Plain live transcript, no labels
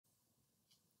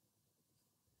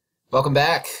Welcome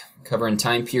back. Covering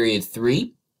time period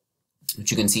 3. What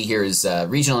you can see here is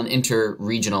regional and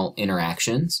inter-regional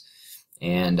interactions.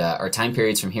 And our time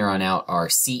periods from here on out are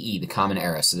CE, the Common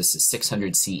Era. So this is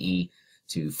 600 CE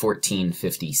to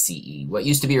 1450 CE. What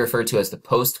used to be referred to as the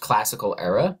post-classical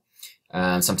era,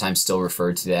 sometimes still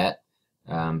referred to that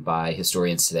by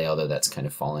historians today, although that's kind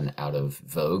of fallen out of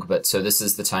vogue. But so this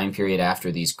is the time period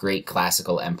after these great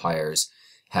classical empires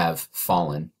have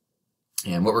fallen.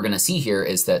 And what we're going to see here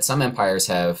is that some empires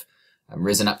have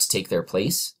risen up to take their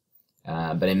place,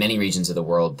 but in many regions of the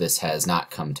world this has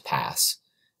not come to pass.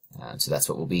 So that's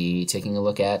what we'll be taking a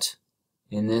look at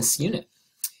in this unit.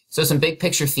 So some big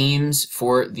picture themes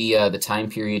for the time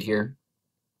period here.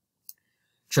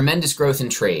 Tremendous growth in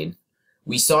trade.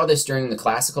 We saw this during the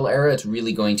classical era. It's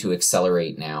really going to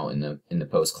accelerate now in the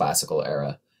post-classical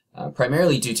era,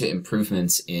 primarily due to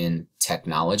improvements in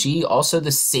technology, also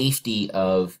the safety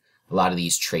of a lot of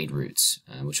these trade routes,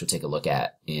 which we'll take a look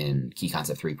at in Key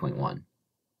Concept 3.1.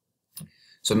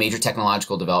 So major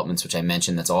technological developments, which I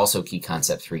mentioned, that's also Key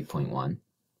Concept 3.1.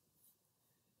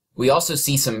 We also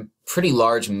see some pretty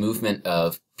large movement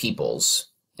of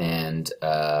peoples, and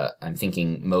I'm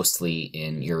thinking mostly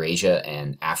in Eurasia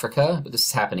and Africa, but this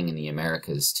is happening in the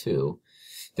Americas too.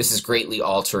 This is greatly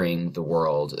altering the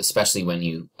world, especially when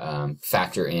you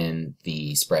factor in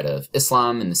the spread of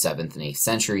Islam in the 7th and 8th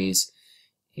centuries.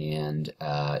 And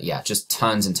yeah, just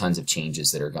tons and tons of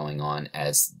changes that are going on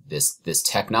as this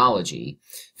technology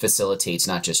facilitates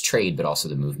not just trade, but also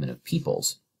the movement of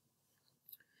peoples.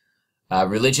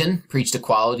 Religion preached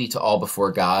equality to all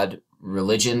before God.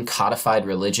 Religion, codified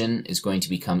religion, is going to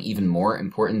become even more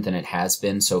important than it has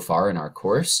been so far in our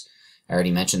course. I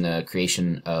already mentioned the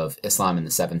creation of Islam in the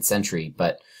 7th century,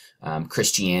 but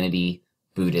Christianity,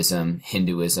 Buddhism,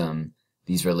 Hinduism,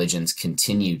 these religions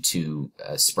continue to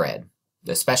spread,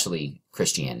 especially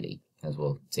Christianity, as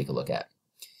we'll take a look at.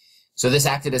 So this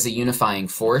acted as a unifying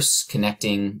force,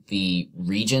 connecting the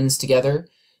regions together.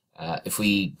 If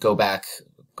we go back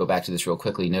to this real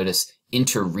quickly, notice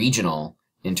interregional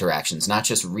interactions, not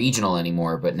just regional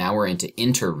anymore, but now we're into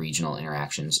interregional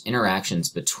interactions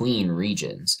between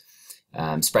regions.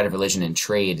 Spread of religion and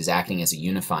trade is acting as a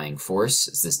unifying force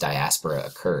as this diaspora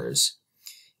occurs.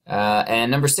 And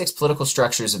number 6, political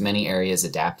structures of many areas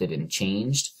adapted and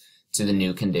changed to the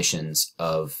new conditions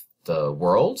of the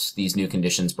world. These new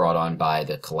conditions brought on by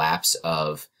the collapse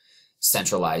of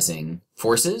centralizing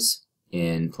forces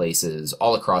in places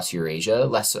all across Eurasia,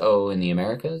 less so in the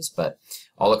Americas, but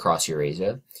all across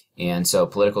Eurasia. And so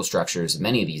political structures of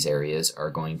many of these areas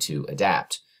are going to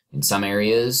adapt. In some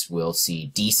areas, we'll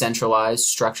see decentralized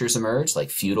structures emerge, like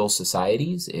feudal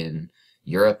societies in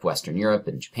Europe, Western Europe,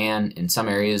 and Japan. In some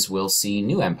areas, we'll see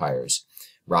new empires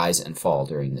rise and fall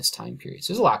during this time period.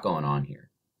 So there's a lot going on here.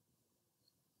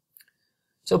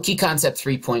 So Key Concept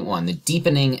 3.1, the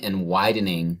deepening and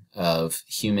widening of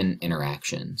human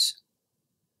interactions.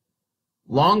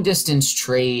 Long-distance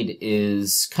trade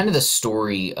is kind of the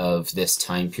story of this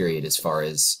time period as far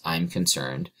as I'm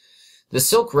concerned. The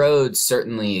Silk Road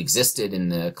certainly existed in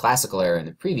the classical era in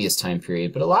the previous time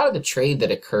period, but a lot of the trade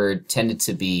that occurred tended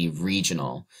to be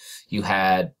regional. You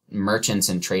had merchants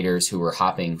and traders who were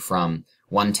hopping from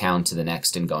one town to the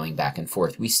next and going back and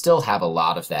forth. We still have a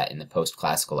lot of that in the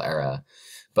post-classical era,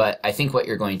 but I think what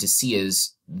you're going to see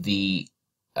is the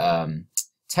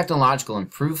technological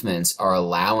improvements are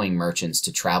allowing merchants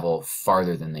to travel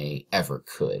farther than they ever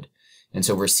could. And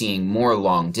so we're seeing more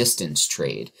long-distance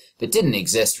trade that didn't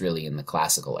exist really in the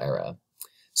classical era.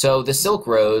 So the Silk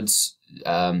Roads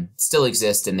still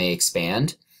exist and they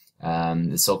expand.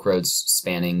 The Silk Roads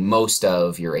spanning most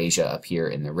of Eurasia up here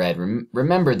in the red.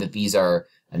 Remember that these are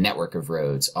a network of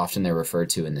roads. Often they're referred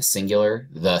to in the singular,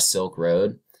 the Silk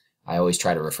Road. I always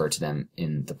try to refer to them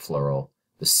in the plural,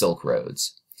 the Silk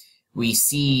Roads. We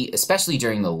see, especially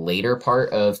during the later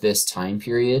part of this time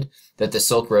period, that the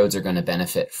Silk Roads are going to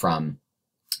benefit from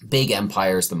big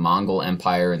empires. The Mongol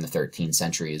Empire in the 13th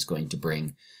century is going to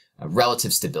bring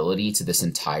relative stability to this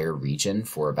entire region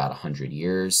for about 100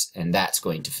 years, and that's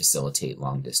going to facilitate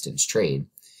long-distance trade.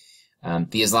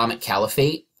 The Islamic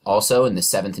Caliphate, also in the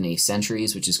 7th and 8th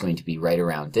centuries, which is going to be right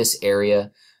around this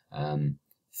area.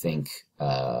 Think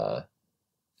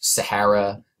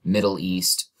Sahara, Middle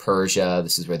East, Persia.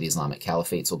 This is where the Islamic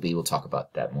Caliphates will be. We'll talk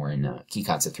about that more in Key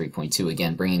Concept 3.2.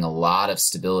 Again, bringing a lot of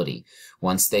stability.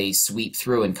 Once they sweep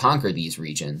through and conquer these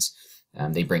regions,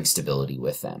 they bring stability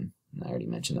with them. I already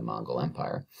mentioned the Mongol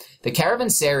Empire. The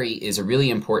caravanserai is a really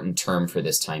important term for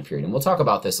this time period, and we'll talk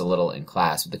about this a little in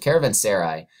class. But the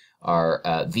caravanserai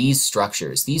are these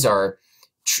structures. These are,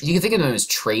 you can think of them as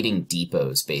trading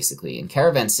depots, basically. And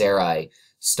caravanserai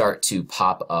start to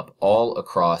pop up all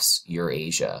across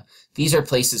Eurasia. These are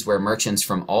places where merchants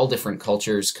from all different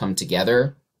cultures come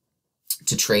together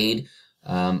to trade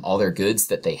all their goods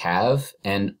that they have.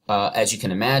 And as you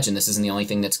can imagine, this isn't the only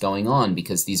thing that's going on,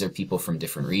 because these are people from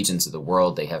different regions of the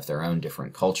world. They have their own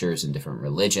different cultures and different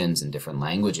religions and different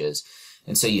languages.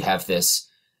 And so you have this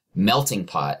melting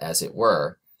pot, as it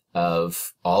were,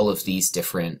 of all of these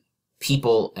different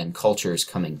people and cultures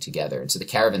coming together. And so the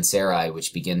caravanserai,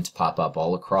 which begin to pop up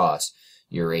all across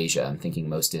Eurasia, I'm thinking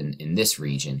most in this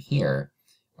region here,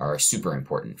 are super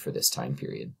important for this time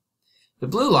period. The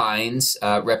blue lines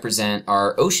represent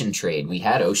our ocean trade. We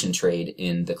had ocean trade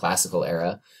in the classical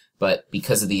era, but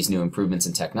because of these new improvements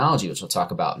in technology, which we'll talk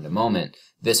about in a moment,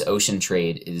 this ocean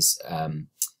trade is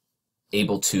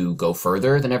able to go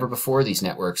further than ever before. These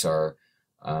networks are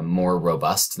more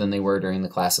robust than they were during the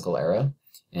classical era.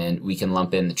 And we can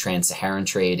lump in the trans-Saharan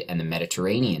trade and the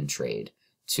Mediterranean trade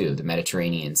too. The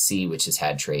Mediterranean Sea, which has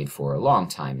had trade for a long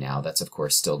time now, that's of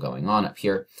course still going on up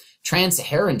here.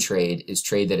 Trans-Saharan trade is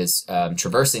trade that is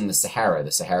traversing the Sahara.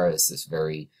 The Sahara is this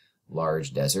very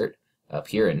large desert up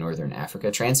here in northern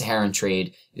Africa. Trans-Saharan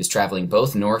trade is traveling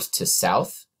both north to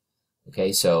south.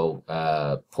 Okay,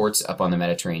 so ports up on the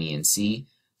Mediterranean Sea,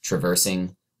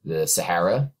 traversing the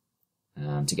Sahara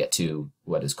to get to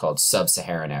what is called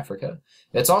sub-Saharan Africa.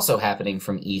 That's also happening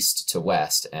from east to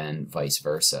west and vice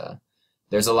versa.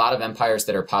 There's a lot of empires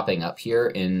that are popping up here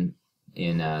in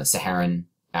Saharan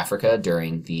Africa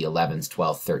during the 11th,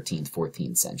 12th, 13th,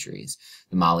 14th centuries.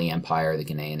 The Mali Empire, the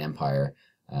Ghanaian Empire,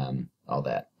 all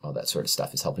that sort of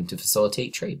stuff is helping to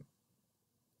facilitate trade.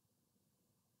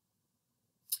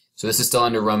 So this is still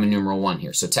under Roman numeral 1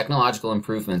 here. So technological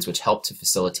improvements which help to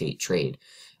facilitate trade.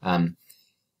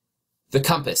 The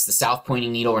compass, the south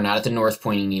pointing needle, we're not at the north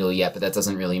pointing needle yet, but that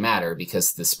doesn't really matter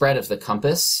because the spread of the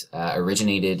compass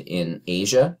originated in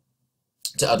Asia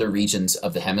to other regions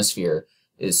of the hemisphere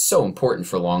is so important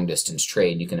for long distance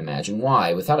trade. You can imagine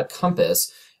why. Without a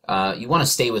compass, you want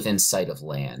to stay within sight of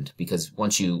land, because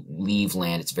once you leave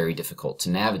land, it's very difficult to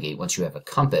navigate. Once you have a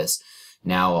compass,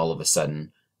 now all of a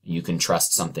sudden you can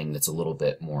trust something that's a little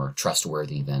bit more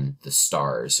trustworthy than the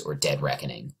stars or dead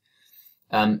reckoning.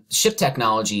 Ship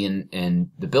technology and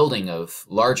the building of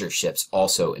larger ships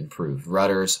also improved.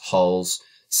 Rudders, hulls,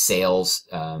 sails,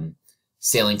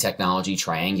 sailing technology,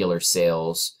 triangular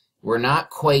sails. We're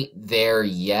not quite there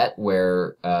yet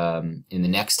where in the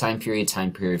next time period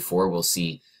 4, we'll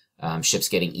see ships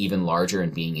getting even larger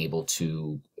and being able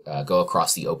to go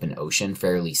across the open ocean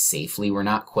fairly safely. We're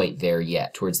not quite there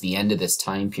yet. Towards the end of this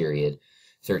time period,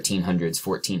 1300s,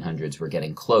 1400s, we're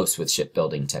getting close with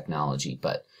shipbuilding technology,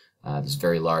 but this is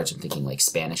very large. I'm thinking like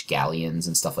Spanish galleons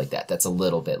and stuff like that. That's a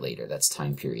little bit later. That's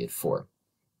time period 4.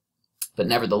 But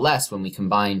nevertheless, when we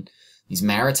combine these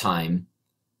maritime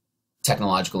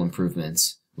technological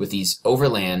improvements with these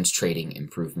overland trading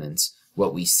improvements,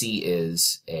 what we see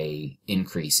is a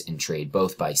increase in trade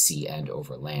both by sea and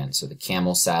over land. So the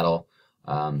camel saddle,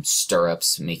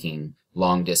 stirrups, making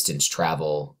long distance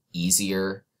travel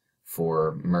easier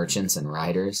for merchants and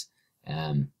riders,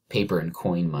 paper and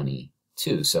coin money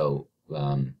too. So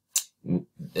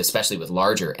especially with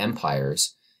larger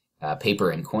empires,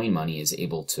 paper and coin money is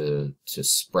able to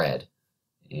spread,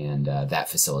 and that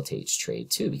facilitates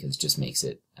trade too, because it just makes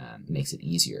it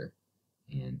easier.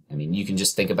 And I mean, you can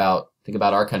just think about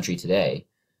our country today.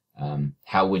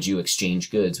 How would you exchange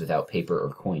goods without paper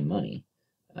or coin money?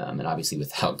 And obviously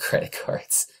without credit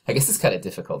cards. I guess it's kind of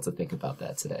difficult to think about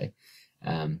that today.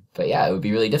 But yeah, it would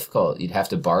be really difficult. You'd have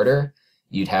to barter.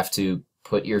 You'd have to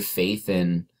put your faith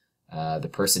in the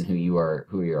person who you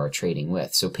are trading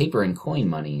with. So paper and coin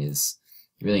money is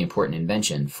a really important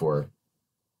invention for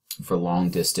long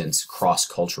distance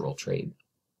cross-cultural trade.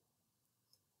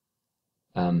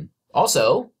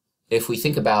 Also, if we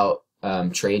think about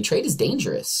trade is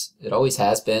dangerous. It always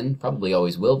has been, probably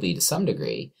always will be to some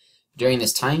degree. During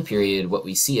this time period, what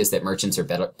we see is that merchants are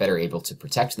better able to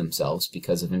protect themselves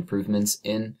because of improvements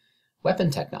in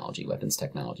weapons technology.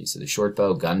 So the short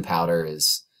bow, gunpowder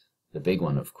is the big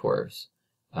one, of course.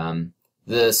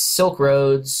 The Silk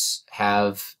Roads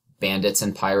have bandits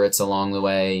and pirates along the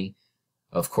way.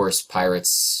 Of course,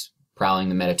 pirates prowling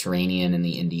the Mediterranean and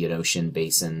the Indian Ocean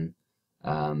basin.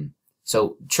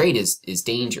 So trade is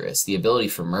dangerous. The ability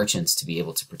for merchants to be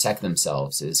able to protect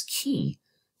themselves is key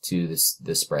to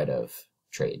the spread of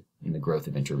trade and the growth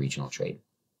of interregional trade.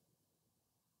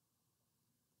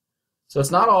 So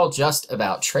it's not all just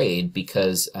about trade,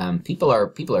 because people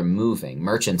are moving.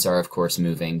 Merchants are, of course,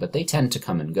 moving, but they tend to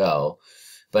come and go.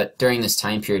 But during this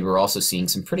time period, we're also seeing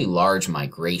some pretty large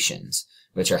migrations,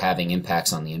 which are having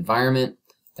impacts on the environment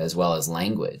as well as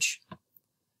language.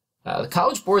 The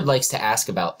College Board likes to ask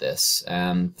about this.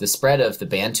 The spread of the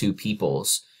Bantu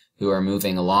peoples who are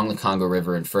moving along the Congo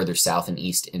River and further south and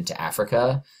east into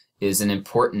Africa is an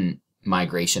important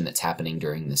migration that's happening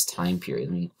during this time period.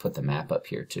 Let me put the map up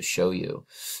here to show you.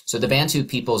 So the Bantu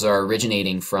peoples are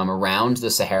originating from around the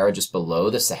Sahara, just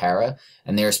below the Sahara,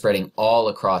 and they're spreading all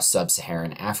across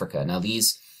sub-Saharan Africa. Now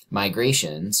these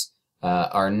migrations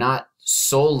are not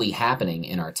solely happening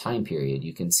in our time period.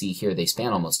 You can see here they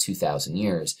span almost 2,000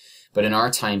 years, but in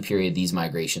our time period these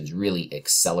migrations really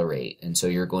accelerate, and so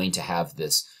you're going to have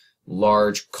this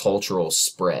large cultural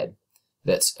spread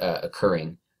that's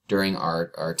occurring during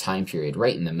our time period,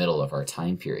 right in the middle of our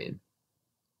time period.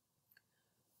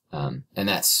 And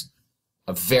that's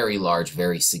a very large,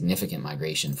 very significant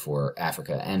migration for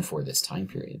Africa and for this time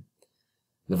period.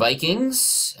 The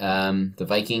Vikings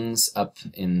up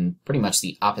in pretty much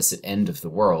the opposite end of the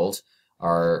world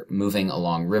are moving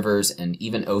along rivers and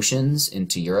even oceans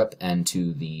into Europe and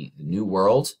to the New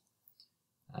World.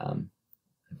 I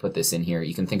put this in here.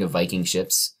 You can think of Viking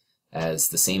ships as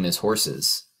the same as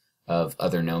horses of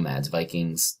other nomads.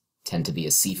 Vikings tend to be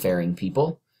a seafaring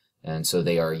people, and so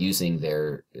they are using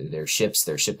their ships,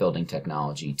 their shipbuilding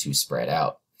technology to spread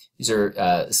out. These are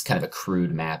it's kind of a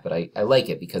crude map, but I like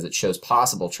it because it shows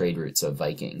possible trade routes of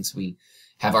Vikings. We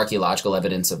have archaeological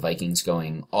evidence of Vikings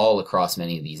going all across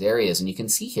many of these areas, and you can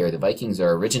see here the Vikings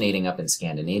are originating up in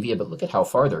Scandinavia, but look at how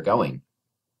far they're going.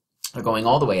 They're going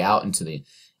all the way out into the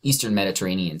Eastern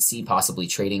Mediterranean Sea, possibly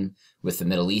trading with the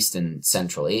Middle East and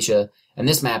Central Asia. And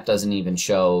this map doesn't even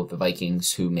show the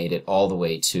Vikings who made it all the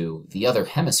way to the other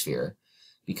hemisphere,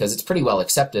 because it's pretty well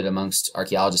accepted amongst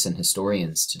archaeologists and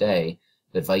historians today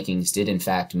that Vikings did in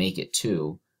fact make it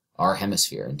to our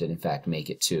hemisphere and did in fact make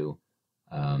it to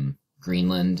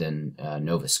Greenland and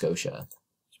Nova Scotia.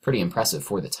 It's pretty impressive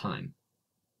for the time.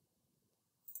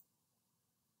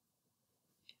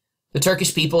 The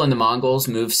Turkish people and the Mongols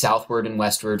moved southward and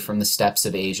westward from the steppes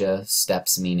of Asia.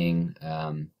 Steppes meaning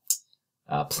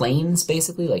plains,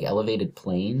 basically, like elevated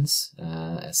plains,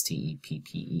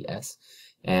 S-T-E-P-P-E-S.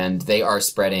 And they are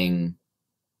spreading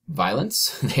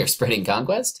violence. They are spreading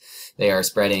conquest. They are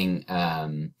spreading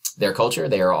their culture.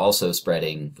 They are also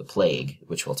spreading the plague,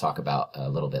 which we'll talk about a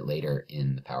little bit later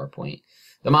in the PowerPoint.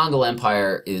 The Mongol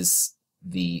Empire is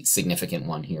the significant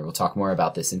one here. We'll talk more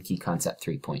about this in Key Concept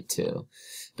 3.2.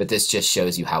 But this just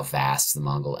shows you how vast the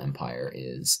Mongol Empire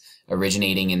is,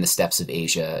 originating in the steppes of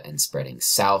Asia and spreading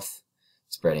south,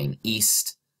 spreading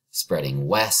east, spreading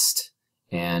west,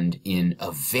 and in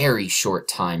a very short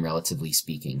time, relatively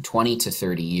speaking, 20 to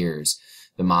 30 years,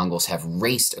 the Mongols have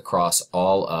raced across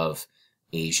all of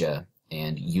Asia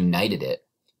and united it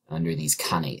under these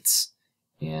khanates.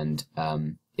 And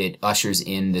it ushers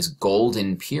in this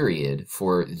golden period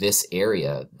for this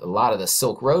area. A lot of the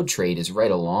Silk Road trade is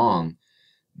right along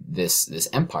this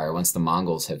empire. Once the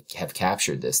Mongols have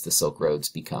captured this, the Silk Roads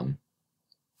become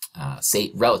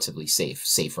relatively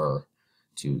safer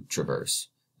to traverse.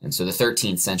 And so the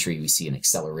 13th century, we see an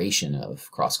acceleration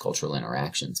of cross-cultural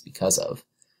interactions because of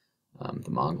the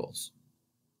Mongols.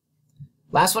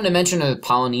 Last one to mention are the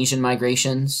Polynesian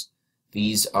migrations.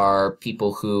 These are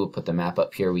people who, put the map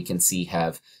up here, we can see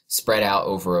have spread out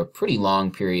over a pretty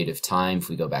long period of time. If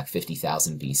we go back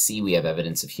 50,000 BC, we have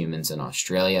evidence of humans in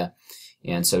Australia.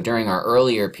 And so during our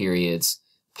earlier periods,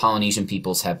 Polynesian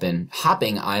peoples have been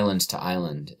hopping island to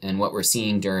island. And what we're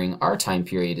seeing during our time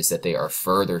period is that they are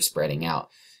further spreading out,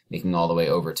 making all the way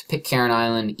over to Pitcairn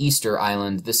Island, Easter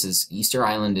Island. Easter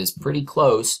Island is pretty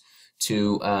close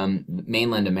to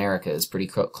mainland America, is pretty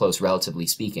close, relatively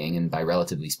speaking. And by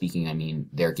relatively speaking, I mean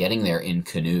they're getting there in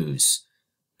canoes.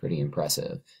 Pretty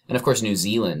impressive. And of course, New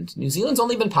Zealand. New Zealand's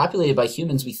only been populated by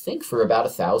humans, we think, for about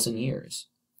 1,000 years.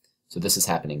 So this is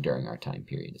happening during our time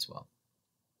period as well.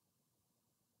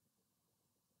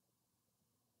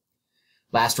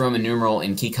 Last Roman numeral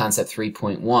in Key Concept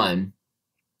 3.1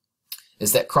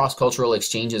 is that cross-cultural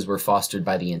exchanges were fostered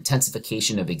by the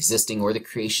intensification of existing or the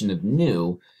creation of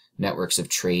new networks of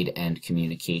trade and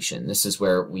communication. This is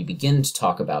where we begin to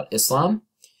talk about Islam.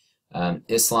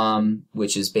 Islam,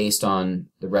 which is based on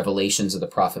the revelations of the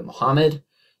Prophet Muhammad,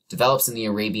 develops in the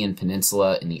Arabian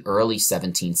Peninsula in the early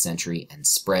 17th century and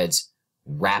spreads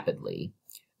rapidly,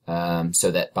 so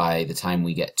that by the time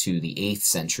we get to the 8th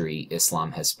century,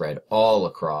 Islam has spread all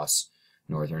across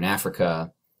northern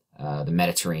Africa, the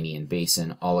Mediterranean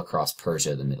basin, all across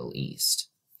Persia, the Middle East.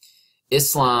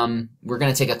 Islam, we're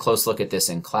going to take a close look at this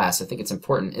in class. I think it's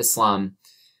important. Islam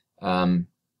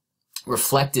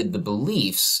reflected the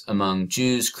beliefs among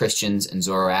Jews, Christians, and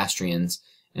Zoroastrians,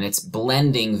 and it's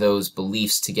blending those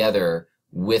beliefs together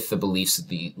with the beliefs of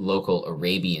the local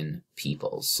Arabian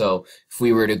peoples. So if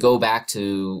we were to go back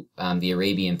to the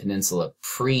Arabian Peninsula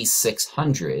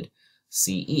pre-600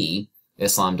 CE,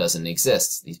 Islam doesn't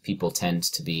exist. These people tend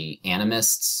to be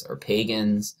animists or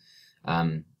pagans.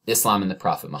 Islam and the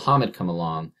Prophet Muhammad come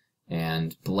along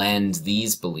and blend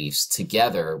these beliefs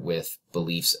together with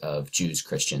beliefs of Jews,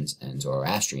 Christians, and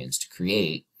Zoroastrians to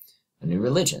create a new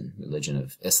religion, religion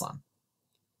of Islam.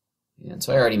 And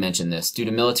so I already mentioned this. Due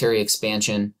to military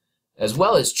expansion, as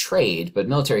well as trade, but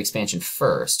military expansion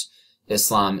first,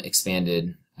 Islam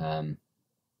expanded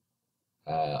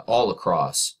all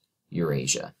across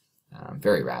Eurasia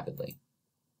very rapidly.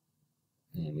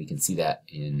 And we can see that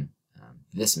in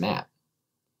this map.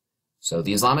 So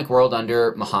the Islamic world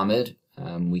under Muhammad,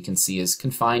 we can see, is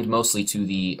confined mostly to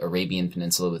the Arabian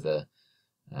Peninsula with a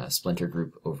splinter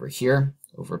group over here,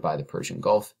 over by the Persian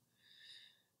Gulf.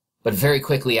 But very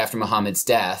quickly after Muhammad's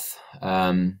death,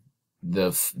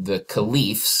 the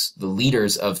caliphs, the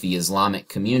leaders of the Islamic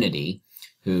community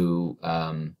who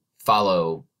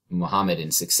follow Muhammad in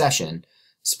succession,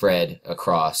 spread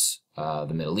across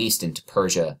the Middle East into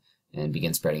Persia and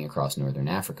begin spreading across northern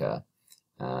Africa.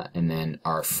 And then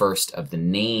our first of the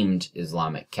named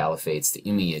Islamic caliphates, the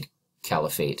Umayyad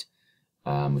Caliphate,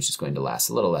 which is going to last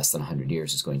a little less than 100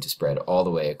 years, is going to spread all the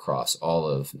way across all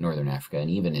of northern Africa and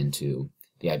even into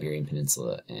the Iberian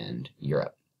Peninsula and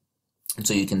Europe. And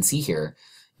so you can see here,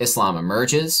 Islam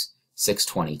emerges,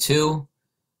 622.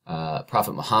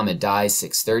 Prophet Muhammad dies,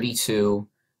 632.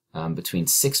 Between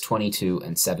 622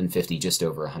 and 750, just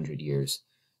over 100 years,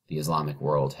 the Islamic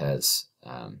world has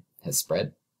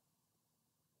spread.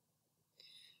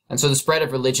 And so the spread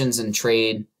of religions and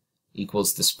trade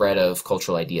equals the spread of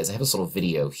cultural ideas. I have this little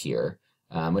video here,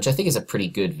 which I think is a pretty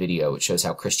good video. It shows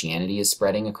how Christianity is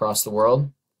spreading across the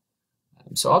world.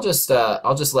 So I'll just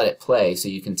let it play so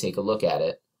you can take a look at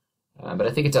it. But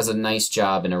I think it does a nice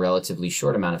job in a relatively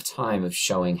short amount of time of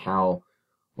showing how,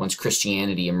 once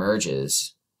Christianity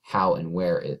emerges, how and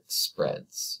where it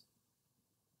spreads.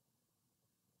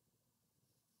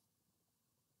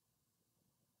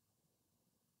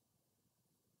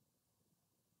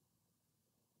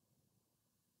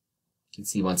 You can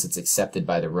see once it's accepted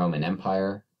by the Roman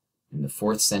Empire in the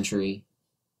 4th century.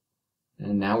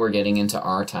 And now we're getting into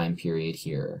our time period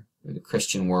here, where the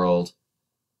Christian world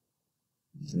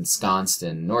is ensconced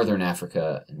in northern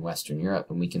Africa and Western Europe.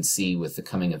 And we can see with the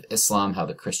coming of Islam how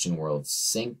the Christian world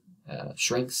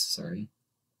shrinks.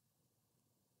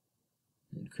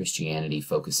 And Christianity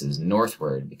focuses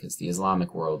northward because the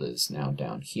Islamic world is now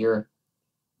down here,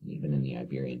 even in the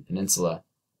Iberian Peninsula.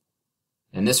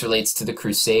 And this relates to the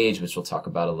Crusades, which we'll talk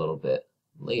about a little bit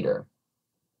later.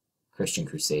 Christian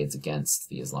crusades against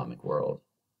the Islamic world.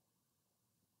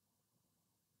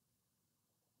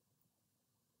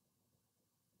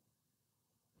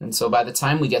 And so by the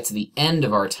time we get to the end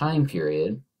of our time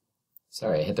period,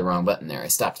 sorry, I hit the wrong button there. I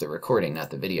stopped the recording,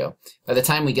 not the video. By the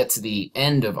time we get to the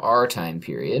end of our time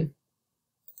period,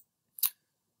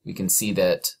 we can see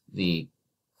that the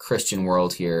Christian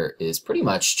world here is pretty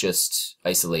much just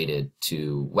isolated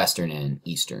to Western and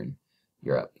Eastern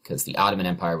Europe, because the Ottoman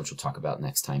Empire, which we'll talk about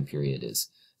next time period, is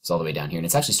all the way down here, and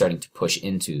it's actually starting to push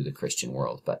into the Christian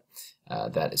world, but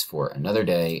that is for another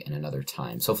day and another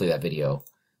time. So hopefully that video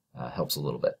helps a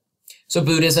little bit. So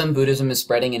Buddhism is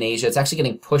spreading in Asia. It's actually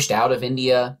getting pushed out of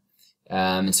India,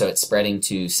 and so it's spreading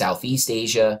to Southeast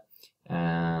Asia,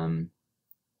 and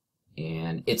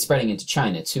it's spreading into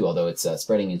China too, although it's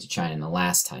spreading into China in the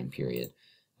last time period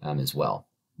as well.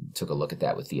 Took a look at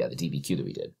that with the DBQ that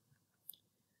we did.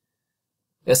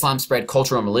 Islam spread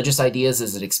cultural and religious ideas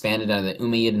as it expanded under the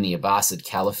Umayyad and the Abbasid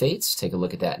caliphates. Take a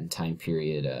look at that in time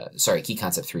period, key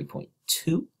concept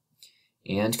 3.2.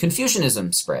 And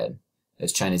Confucianism spread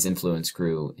as China's influence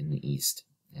grew in the East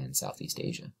and Southeast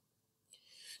Asia.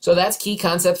 So that's key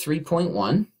concept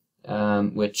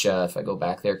 3.1, which, if I go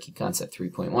back there, key concept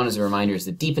 3.1, as a reminder, is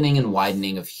the deepening and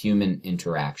widening of human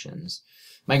interactions.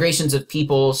 Migrations of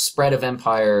people, spread of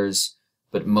empires,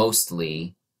 but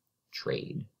mostly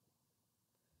trade.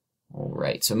 All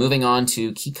right, so moving on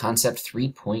to key concept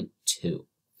 3.2.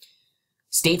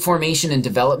 State formation and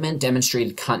development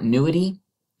demonstrated continuity,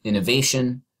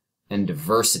 innovation, and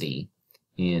diversity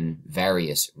in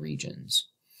various regions.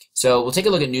 So we'll take a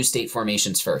look at new state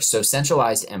formations first. So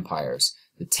centralized empires.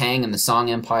 The Tang and the Song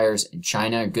empires in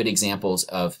China are good examples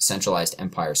of centralized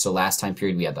empires. So last time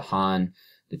period we had the Han,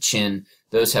 the Qin.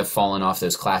 Those have fallen off,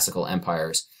 those classical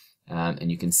empires.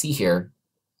 And you can see here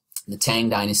the Tang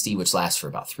dynasty, which lasts for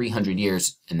about 300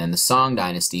 years, and then the Song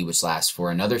dynasty, which lasts for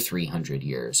another 300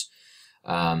 years.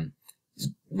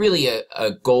 really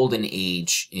a golden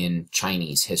age in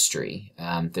Chinese history.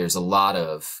 There's a lot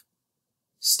of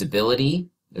stability.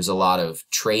 There's a lot of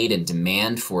trade and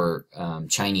demand for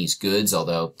Chinese goods,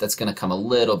 although that's going to come a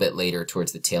little bit later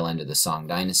towards the tail end of the Song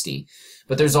dynasty.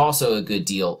 But there's also a good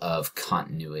deal of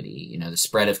continuity. You know, the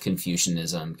spread of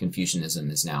Confucianism. Confucianism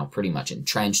is now pretty much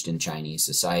entrenched in Chinese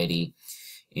society.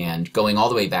 And going all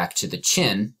the way back to the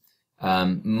Qin, I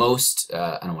don't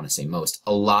want to say most,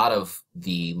 a lot of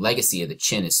the legacy of the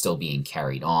Qin is still being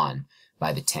carried on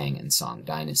by the Tang and Song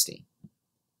dynasty.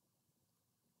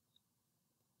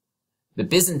 The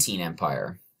Byzantine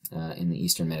Empire in the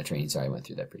Eastern Mediterranean, sorry, I went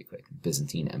through that pretty quick.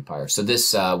 Byzantine Empire. So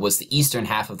this was the eastern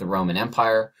half of the Roman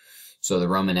Empire. So the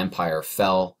Roman Empire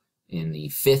fell in the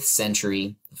 5th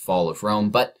century, the fall of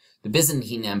Rome, but the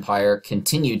Byzantine Empire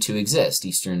continued to exist, the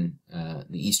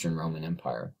Eastern Roman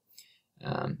Empire.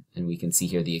 And we can see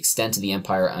here the extent of the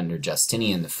empire under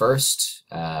Justinian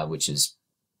I, which is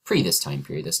pre this time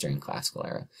period, this during Classical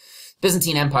era.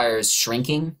 Byzantine Empire is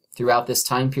shrinking throughout this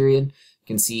time period. You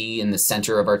can see in the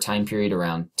center of our time period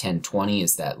around 1020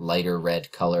 is that lighter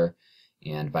red color.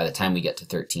 And by the time we get to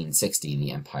 1360,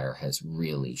 the empire has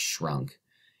really shrunk.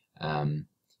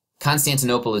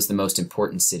 Constantinople is the most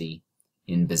important city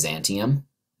in Byzantium,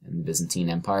 in the Byzantine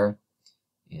Empire.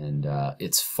 And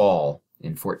its fall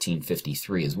in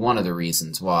 1453 is one of the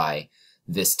reasons why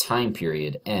this time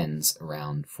period ends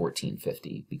around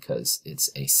 1450, because it's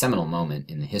a seminal moment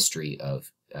in the history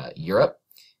of Europe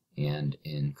and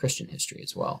in Christian history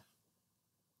as well.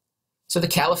 So the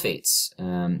caliphates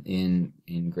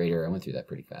in Greater, I went through that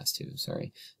pretty fast too,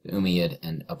 sorry, the Umayyad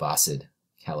and Abbasid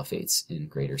caliphates in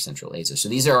Greater Central Asia. So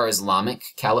these are our Islamic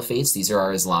caliphates, these are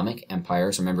our Islamic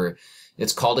empires. Remember,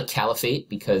 it's called a caliphate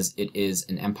because it is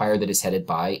an empire that is headed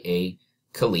by a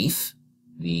caliph,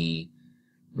 the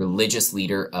religious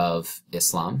leader of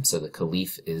Islam. So the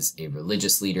caliph is a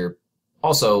religious leader,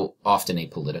 also often a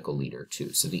political leader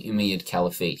too. So the Umayyad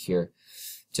Caliphate here,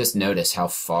 just notice how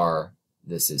far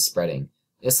this is spreading.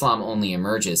 Islam only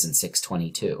emerges in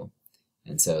 622,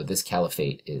 and so this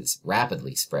caliphate is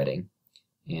rapidly spreading,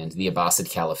 and the Abbasid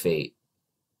Caliphate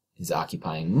is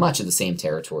occupying much of the same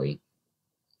territory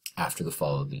after the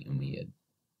fall of the Umayyad.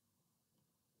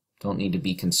 Don't need to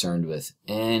be concerned with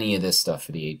any of this stuff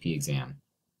for the AP exam.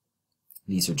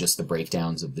 These are just the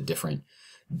breakdowns of the different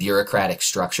bureaucratic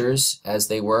structures as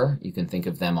they were. You can think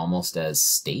of them almost as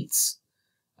states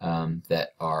that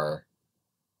are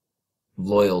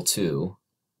loyal to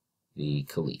the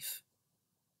caliph.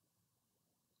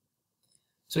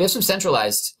 So we have some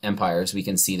centralized empires we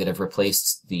can see that have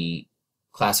replaced the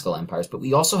classical empires, but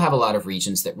we also have a lot of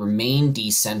regions that remain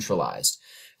decentralized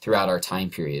throughout our time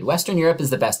period. Western Europe is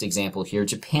the best example here.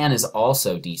 Japan is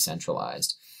also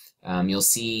decentralized. You'll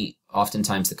see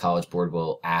oftentimes the College Board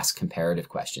will ask comparative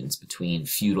questions between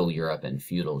feudal Europe and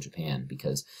feudal Japan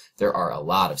because there are a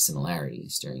lot of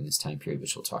similarities during this time period,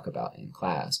 which we'll talk about in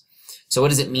class. So what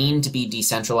does it mean to be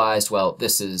decentralized? Well,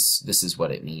 this is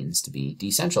what it means to be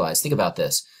decentralized. Think about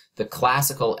this. The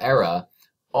classical era,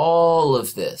 all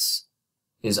of this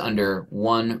is under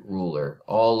one ruler.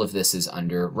 All of this is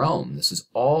under Rome. This is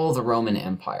all the Roman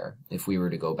Empire, if we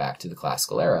were to go back to the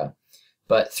classical era.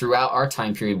 But throughout our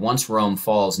time period, once Rome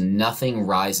falls, nothing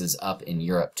rises up in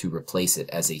Europe to replace it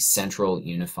as a central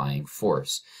unifying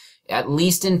force, at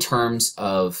least in terms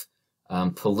of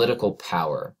political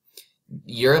power.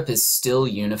 Europe is still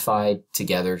unified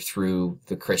together through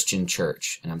the Christian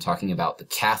church, and I'm talking about the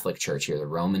Catholic Church here, the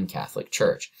Roman Catholic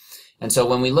Church. And so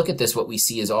when we look at this, what we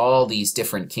see is all these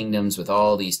different kingdoms with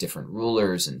all these different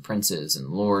rulers and princes and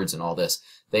lords and all this.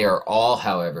 They are all,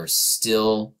 however,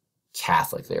 still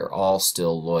Catholic. They are all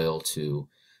still loyal to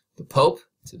the Pope,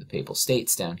 to the Papal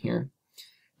States down here.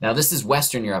 Now, this is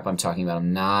Western Europe I'm talking about.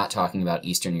 I'm not talking about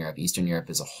Eastern Europe. Eastern Europe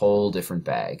is a whole different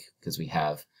bag because we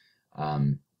have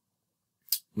our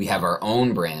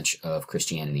own branch of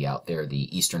Christianity out there,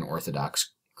 the Eastern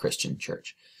Orthodox Christian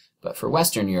Church. But for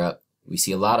Western Europe, we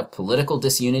see a lot of political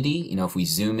disunity. You know, if we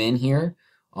zoom in here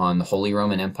on the Holy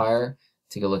Roman Empire,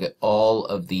 take a look at all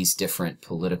of these different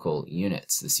political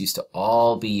units. This used to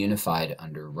all be unified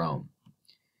under Rome.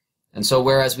 And so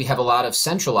whereas we have a lot of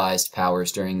centralized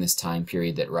powers during this time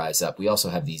period that rise up, we also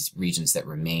have these regions that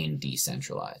remain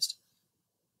decentralized.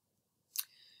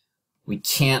 We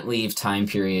can't leave time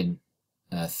period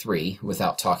 3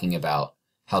 without talking about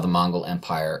how the Mongol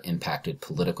Empire impacted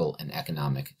political and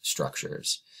economic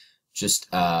structures. Just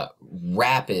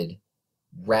rapid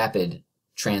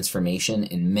transformation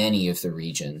in many of the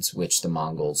regions which the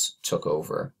Mongols took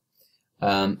over.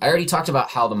 I already talked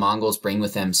about how the Mongols bring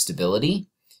with them stability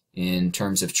in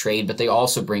terms of trade, but they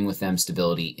also bring with them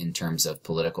stability in terms of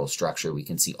political structure. We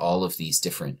can see all of these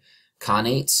different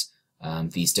khanates,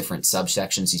 these different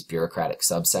subsections, these bureaucratic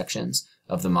subsections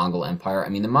of the Mongol Empire. I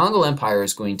mean, the Mongol Empire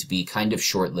is going to be kind of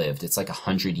short-lived. It's like a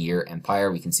 100-year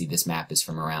empire. We can see this map is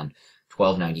from around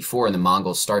 1294, and the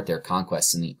Mongols start their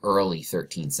conquests in the early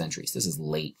 13th century. So this is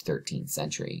late 13th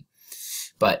century.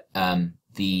 But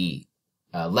the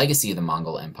legacy of the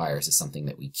Mongol empires is something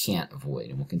that we can't avoid,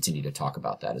 and we'll continue to talk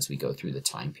about that as we go through the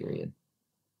time period.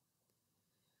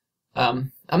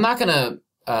 I'm not going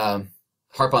to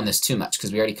harp on this too much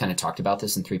because we already kind of talked about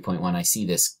this in 3.1. I see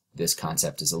this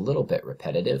concept as a little bit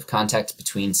repetitive. Contact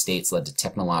between states led to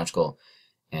technological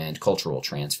and cultural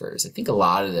transfers. I think a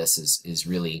lot of this is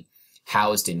really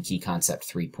housed in key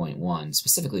concept 3.1,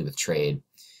 specifically with trade.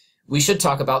 We should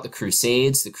talk about the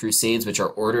Crusades which are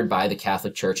ordered by the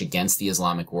Catholic Church against the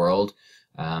Islamic world.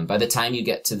 By the time you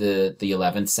get to the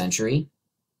 11th century,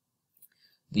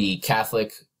 the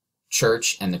Catholic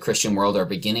Church and the Christian world are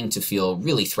beginning to feel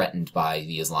really threatened by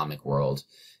the Islamic world.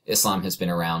 Islam has been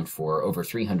around for over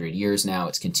 300 years now.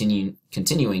 It's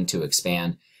continuing to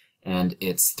expand, and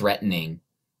it's threatening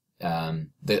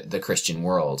the Christian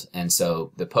world. And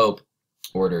so the Pope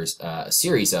orders a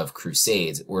series of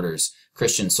crusades, orders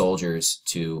Christian soldiers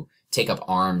to take up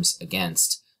arms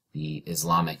against the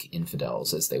Islamic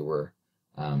infidels, as they were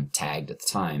tagged at the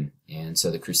time. And so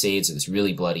the Crusades are this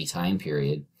really bloody time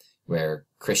period where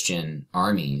Christian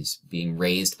armies, being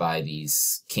raised by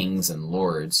these kings and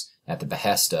lords at the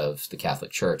behest of the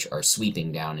Catholic Church, are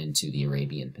sweeping down into the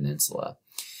Arabian Peninsula.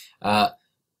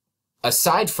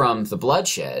 Aside from the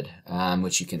bloodshed,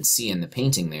 which you can see in the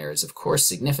painting there is of course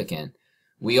significant,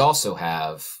 we also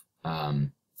have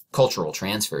cultural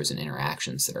transfers and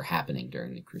interactions that are happening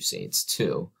during the Crusades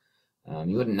too.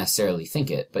 You wouldn't necessarily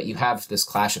think it, but you have this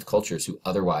clash of cultures who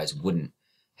otherwise wouldn't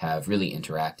have really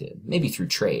interacted, maybe through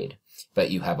trade,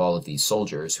 but you have all of these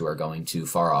soldiers who are going to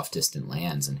far off distant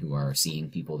lands and who are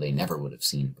seeing people they never would have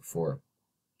seen before.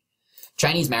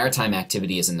 Chinese maritime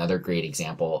activity is another great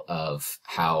example of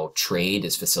how trade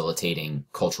is facilitating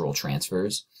cultural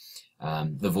transfers.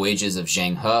 The voyages of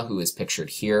Zheng He, who is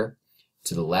pictured here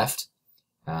to the left,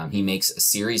 he makes a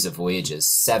series of voyages,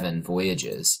 7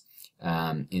 voyages,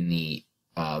 in the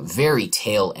very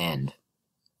tail end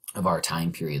of our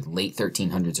time period, late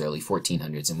 1300s, early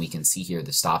 1400s, and we can see here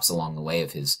the stops along the way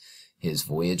of his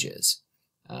voyages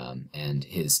and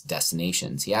his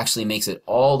destinations. He actually makes it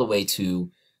all the way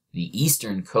to the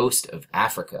eastern coast of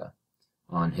Africa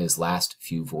on his last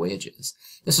few voyages.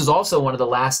 This is also one of the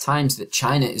last times that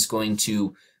China is going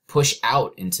to push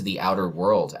out into the outer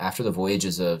world. After the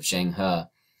voyages of Zheng He,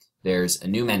 there's a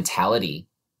new mentality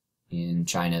in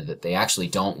China that they actually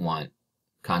don't want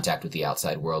contact with the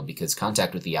outside world, because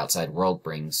contact with the outside world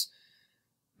brings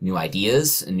new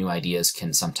ideas, and new ideas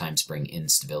can sometimes bring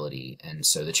instability. And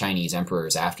so the Chinese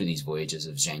emperors, after these voyages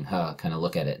of Zheng He, kind of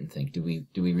look at it and think, do we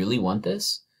really want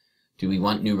this? Do we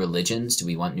want new religions? Do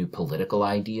we want new political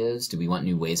ideas? Do we want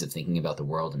new ways of thinking about the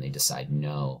world? And they decide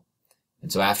no.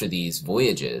 And so after these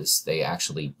voyages, they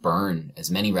actually burn as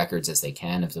many records as they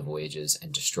can of the voyages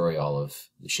and destroy all of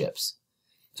the ships.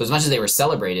 So as much as they were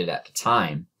celebrated at the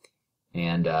time,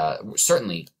 and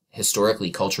certainly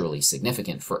historically, culturally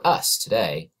significant for us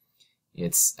today,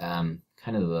 it's kind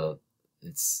of the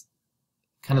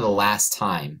last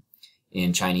time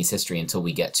in Chinese history until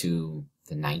we get to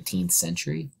the 19th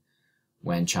century,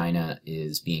 when China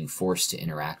is being forced to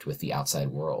interact with the outside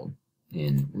world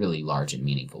in really large and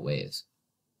meaningful ways.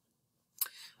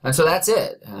 And so that's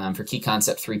it for Key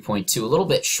Concept 3.2. A little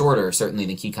bit shorter, certainly,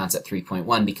 than Key Concept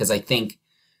 3.1, because I think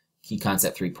Key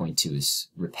Concept 3.2 is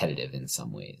repetitive in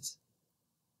some ways.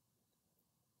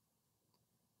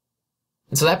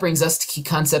 And so that brings us to Key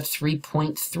Concept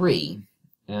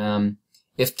 3.3.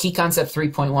 If Key Concept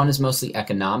 3.1 is mostly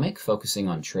economic, focusing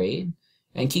on trade,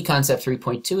 and Key Concept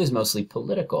 3.2 is mostly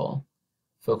political,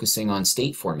 focusing on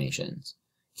state formations,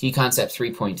 Key Concept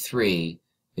 3.3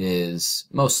 is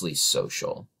mostly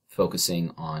social,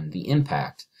 focusing on the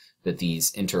impact that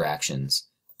these interactions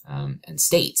and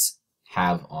states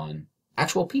have on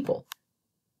actual people.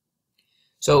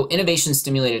 So innovation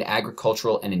stimulated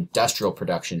agricultural and industrial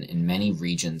production in many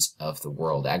regions of the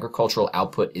world. Agricultural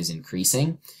output is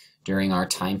increasing during our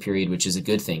time period, which is a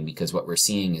good thing, because what we're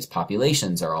seeing is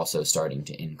populations are also starting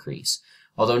to increase,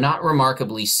 although not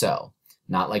remarkably so,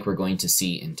 not like we're going to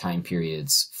see in time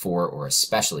periods 4 or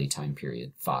especially time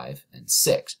period 5 and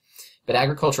 6. But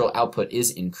agricultural output is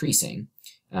increasing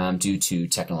due to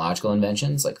technological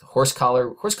inventions like the horse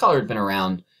collar. Horse collar had been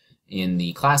around in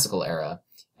the classical era,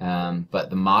 but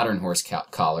the modern horse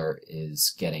collar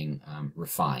is getting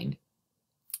refined.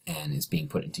 and is being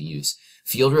put into use.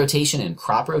 Field rotation and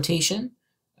crop rotation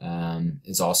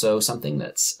is also something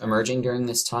that's emerging during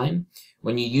this time.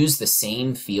 When you use the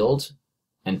same field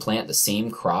and plant the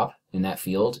same crop in that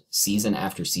field season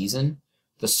after season,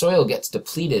 the soil gets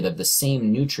depleted of the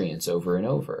same nutrients over and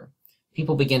over.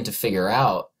 People begin to figure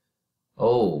out,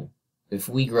 oh, if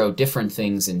we grow different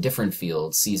things in different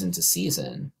fields season to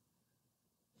season,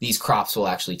 these crops will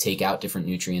actually take out different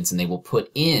nutrients and they will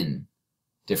put in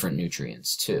different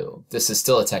nutrients too. This is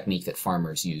still a technique that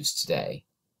farmers use today,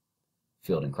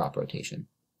 field and crop rotation.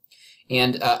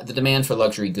 And the demand for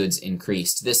luxury goods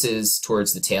increased. This is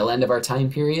towards the tail end of our time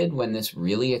period when this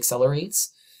really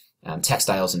accelerates.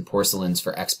 Textiles and porcelains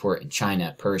for export in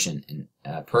China, Persia,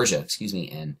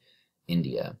 and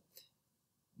India.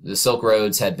 The Silk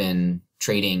Roads had been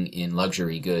trading in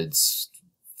luxury goods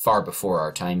far before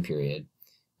our time period,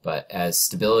 but as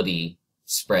stability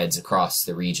spreads across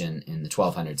the region in the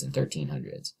 1200s and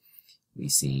 1300s, we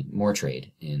see more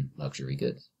trade in luxury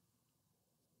goods.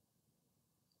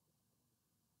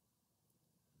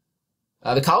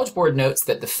 The College Board notes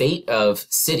that the fate of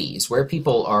cities, where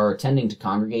people are tending to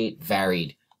congregate,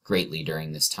 varied greatly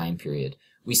during this time period.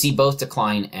 We see both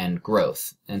decline and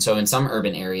growth. And so in some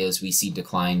urban areas, we see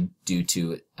decline due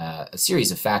to a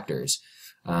series of factors.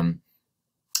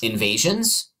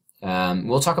 Invasions.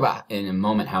 We'll talk about in a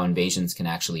moment how invasions can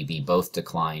actually be both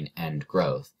decline and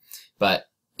growth. But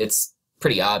it's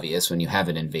pretty obvious when you have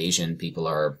an invasion, people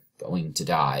are going to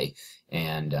die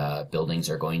and buildings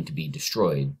are going to be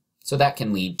destroyed. So that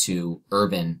can lead to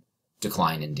urban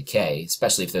decline and decay,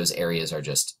 especially if those areas are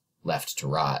just left to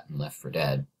rot and left for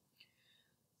dead.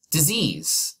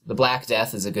 Disease. The Black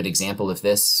Death is a good example of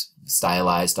this,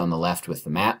 stylized on the left with the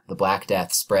map. The Black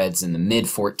Death spreads in the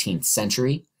mid-14th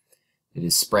century. It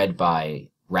is spread by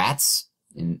rats,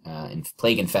 in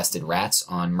plague-infested rats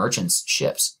on merchants'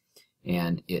 ships,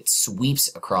 and it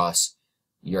sweeps across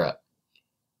Europe.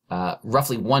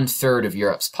 Roughly 1/3 of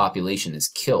Europe's population is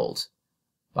killed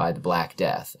by the Black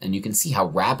Death, and you can see how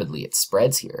rapidly it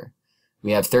spreads here.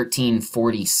 We have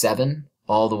 1347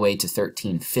 all the way to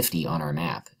 1350 on our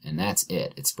map, and that's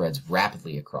it. It spreads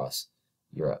rapidly across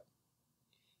Europe.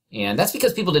 And that's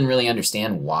because people didn't really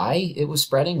understand why it was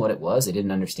spreading, what it was. They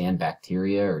didn't understand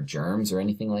bacteria or germs or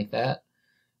anything like that.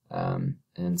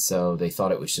 And so they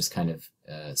thought it was just kind of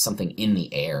something in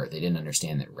the air. They didn't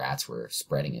understand that rats were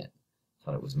spreading it.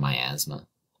 Thought it was miasma.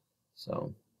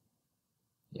 So,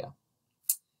 yeah.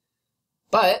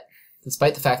 But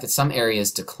despite the fact that some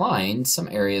areas declined, some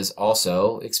areas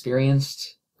also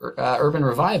experienced urban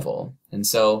revival. And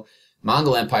so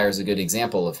Mongol Empire is a good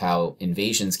example of how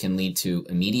invasions can lead to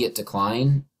immediate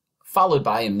decline, followed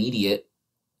by immediate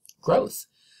growth.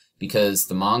 Because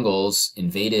the Mongols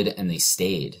invaded and they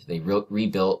stayed. They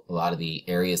rebuilt a lot of the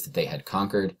areas that they had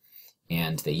conquered,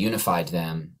 and they unified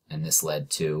them, and this led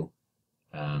to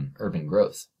urban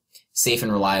growth. Safe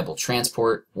and reliable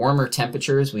transport, warmer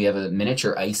temperatures. We have a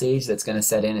miniature ice age that's going to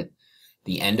set in at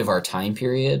the end of our time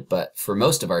period, but for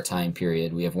most of our time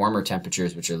period, we have warmer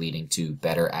temperatures, which are leading to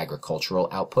better agricultural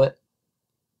output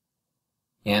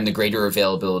and the greater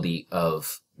availability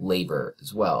of labor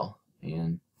as well.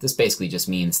 And this basically just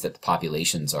means that the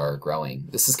populations are growing.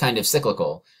 This is kind of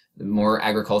cyclical. The more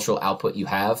agricultural output you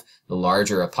have, the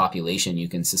larger a population you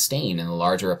can sustain, and the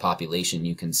larger a population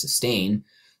you can sustain,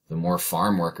 the more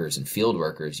farm workers and field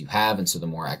workers you have, and so the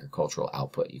more agricultural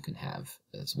output you can have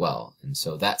as well. And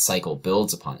so that cycle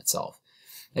builds upon itself.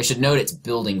 I should note it's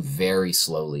building very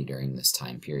slowly during this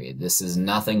time period. This is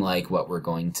nothing like what we're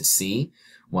going to see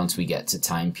once we get to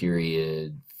time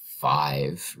period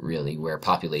 5, really, where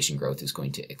population growth is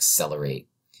going to accelerate.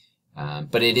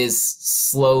 But it is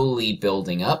slowly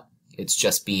building up. It's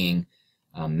just being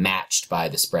matched by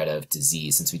the spread of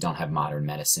disease, since we don't have modern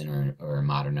medicine or a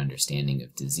modern understanding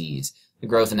of disease. The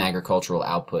growth in agricultural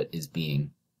output is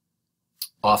being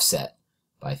offset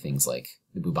by things like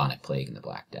the bubonic plague and the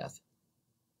Black Death.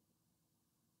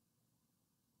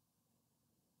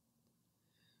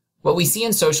 What we see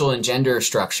in social and gender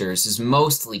structures is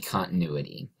mostly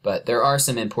continuity, but there are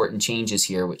some important changes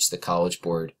here which the College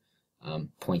Board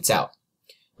points out.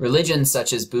 Religions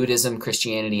such as Buddhism,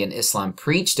 Christianity, and Islam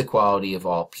preached equality of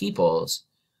all peoples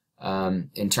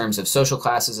in terms of social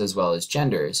classes as well as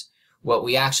genders. What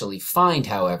we actually find,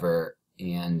 however,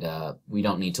 and we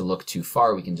don't need to look too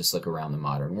far, we can just look around the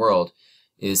modern world,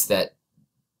 is that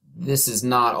this is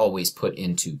not always put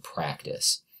into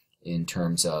practice in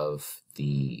terms of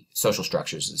the social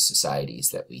structures of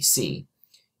societies that we see.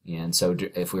 And so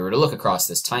if we were to look across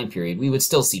this time period, we would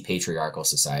still see patriarchal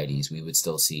societies, we would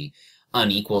still see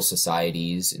unequal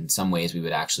societies. In some ways, we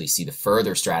would actually see the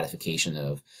further stratification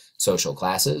of social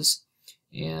classes.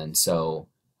 And so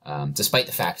despite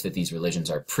the fact that these religions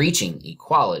are preaching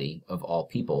equality of all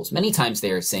peoples, many times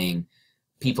they are saying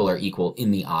people are equal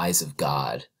in the eyes of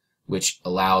God, which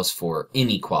allows for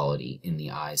inequality in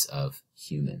the eyes of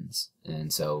humans.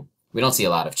 And so we don't see a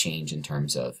lot of change in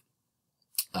terms of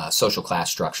social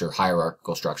class structure,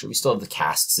 hierarchical structure. We still have the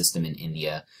caste system in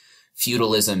India.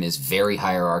 Feudalism is very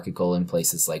hierarchical in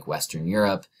places like Western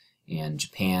Europe and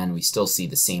Japan. We still see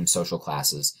the same social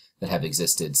classes that have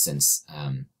existed since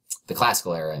the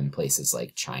classical era in places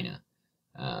like China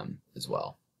as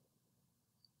well.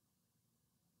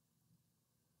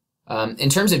 In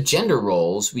terms of gender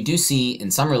roles, we do see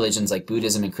in some religions like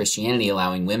Buddhism and Christianity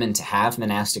allowing women to have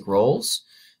monastic roles.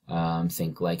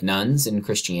 Think like nuns in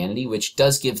Christianity, which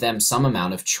does give them some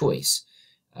amount of choice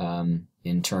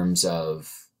in terms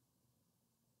of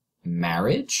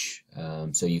marriage.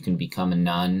 So you can become a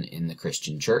nun in the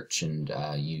Christian church, and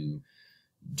you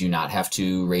do not have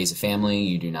to raise a family.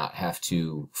 You do not have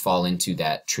to fall into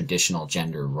that traditional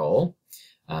gender role.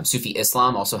 Sufi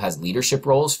Islam also has leadership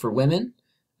roles for women,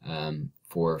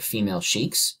 for female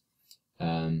sheikhs.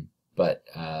 But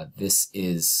this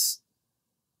is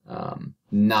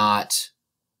not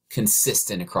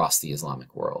consistent across the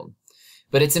Islamic world.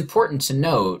 But it's important to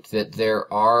note that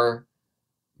there are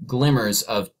glimmers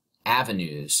of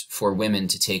avenues for women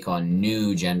to take on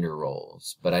new gender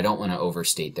roles, but I don't want to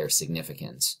overstate their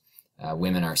significance.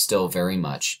 Women are still very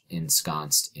much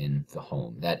ensconced in the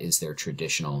home. That is their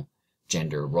traditional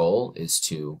gender role, is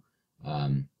to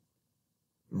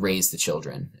raise the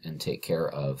children and take care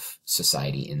of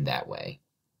society in that way.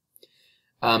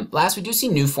 Last, we do see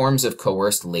new forms of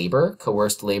coerced labor.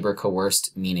 Coerced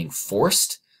meaning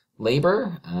forced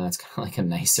labor. It's kind of like a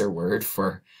nicer word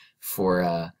for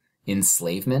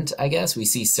enslavement, I guess. We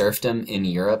see serfdom in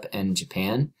Europe and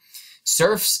Japan.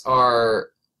 Serfs are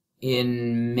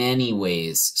in many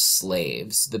ways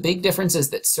slaves. The big difference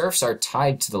is that serfs are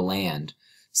tied to the land.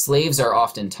 Slaves are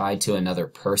often tied to another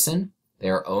person. They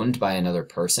are owned by another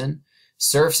person.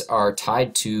 Serfs are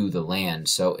tied to the land.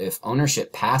 So if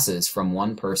ownership passes from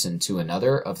one person to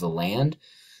another of the land,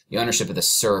 the ownership of the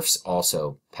serfs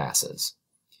also passes.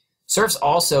 Serfs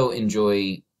also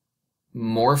enjoy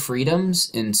more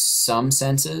freedoms in some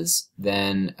senses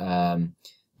than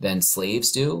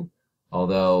slaves do.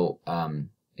 Although,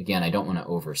 again, I don't want to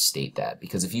overstate that,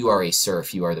 because if you are a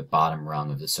serf, you are the bottom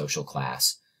rung of the social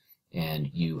class,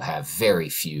 and you have very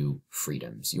few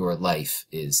freedoms. Your life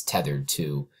is tethered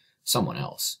to someone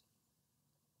else.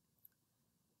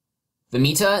 The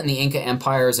Mita and the Inca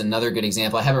Empire is another good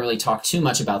example. I haven't really talked too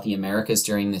much about the Americas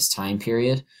during this time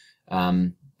period.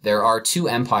 There are two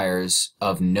empires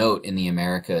of note in the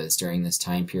Americas during this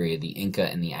time period, the Inca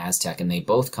and the Aztec, and they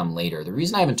both come later. The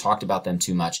reason I haven't talked about them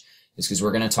too much is because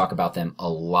we're going to talk about them a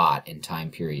lot in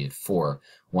time period 4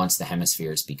 once the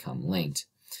hemispheres become linked.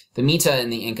 The Mita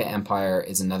and the Inca Empire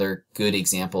is another good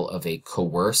example of a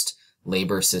coerced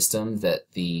labor system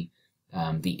that the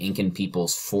Incan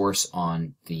peoples force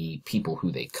on the people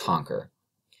who they conquer.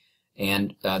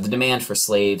 And the demand for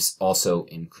slaves also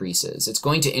increases. It's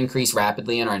going to increase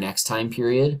rapidly in our next time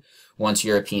period once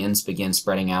Europeans begin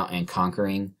spreading out and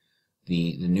conquering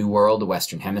the New World, the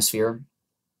Western Hemisphere.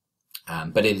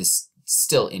 But it is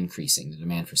still increasing. The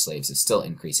demand for slaves is still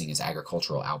increasing as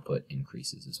agricultural output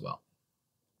increases as well.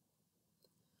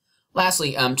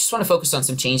 Lastly, just want to focus on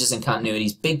some changes and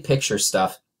continuities, big picture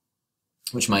stuff,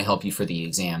 which might help you for the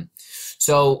exam.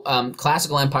 So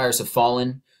classical empires have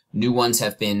fallen. New ones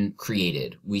have been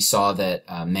created. We saw that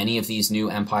many of these new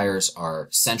empires are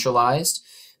centralized.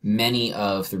 Many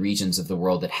of the regions of the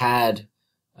world that had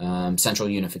central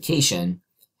unification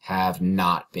have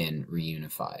not been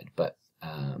reunified. But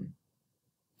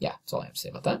yeah, that's all I have to say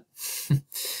about that.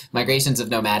 Migrations of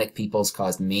nomadic peoples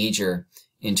caused major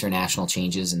international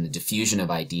changes in the diffusion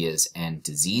of ideas and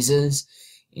diseases.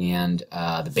 And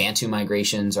the Bantu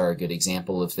migrations are a good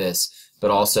example of this,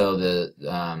 but also the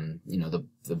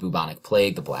bubonic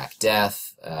plague, the Black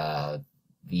Death,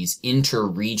 these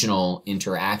interregional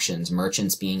interactions,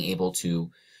 merchants being able to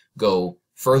go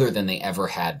further than they ever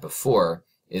had before,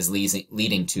 is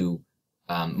leading to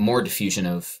more diffusion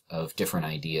of different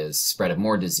ideas, spread of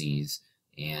more disease,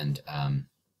 and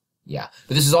yeah.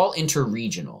 But this is all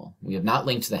interregional. We have not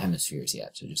linked to the hemispheres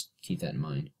yet, so just keep that in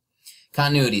mind.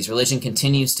 Continuities. Religion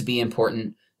continues to be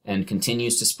important and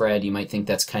continues to spread. You might think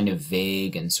that's kind of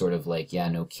vague and sort of like, yeah,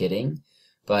 no kidding.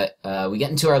 But we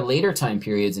get into our later time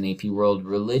periods in AP World,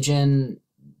 religion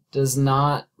does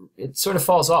not, it sort of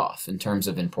falls off in terms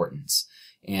of importance.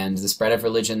 And the spread of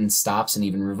religion stops and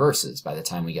even reverses by the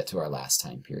time we get to our last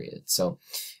time period. So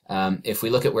If we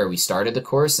look at where we started the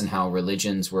course and how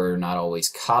religions were not always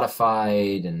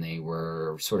codified and they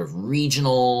were sort of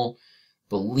regional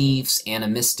beliefs,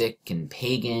 animistic and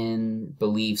pagan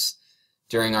beliefs,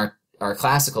 during our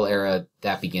classical era,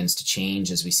 that begins to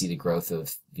change as we see the growth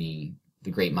of the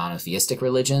great monotheistic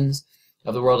religions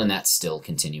of the world, and that's still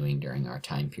continuing during our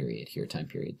time period here, time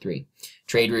period 3.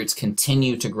 Trade routes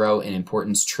continue to grow in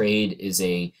importance. Trade is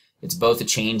it's both a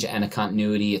change and a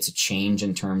continuity. It's a change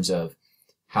in terms of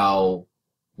how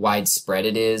widespread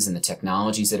it is and the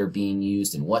technologies that are being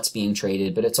used and what's being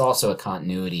traded, but it's also a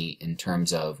continuity in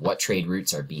terms of what trade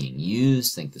routes are being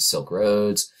used. Think the Silk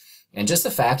Roads, and just the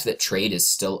fact that trade is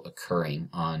still occurring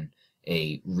on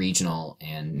a regional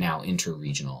and now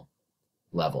interregional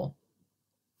level.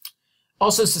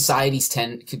 Also, societies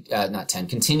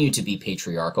continue to be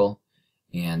patriarchal,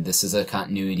 and this is a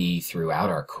continuity throughout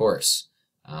our course,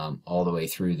 all the way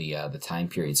through the time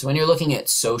period. So when you're looking at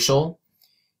social,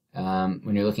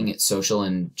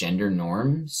 and gender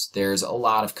norms, there's a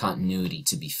lot of continuity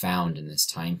to be found in this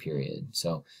time period.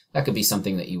 So that could be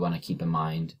something that you want to keep in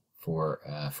mind for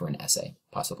an essay,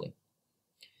 possibly.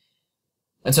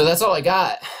 And so that's all I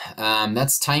got.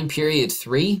 That's time period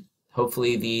 3.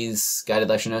 Hopefully these guided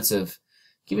lecture notes have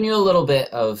given you a little bit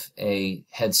of a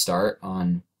head start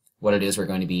on what it is we're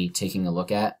going to be taking a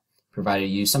look at, provided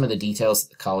you some of the details that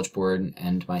the College Board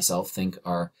and myself think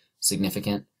are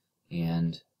significant,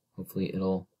 and hopefully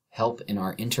it'll help in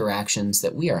our interactions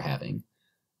that we are having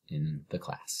in the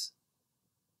class.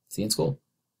 See you in school.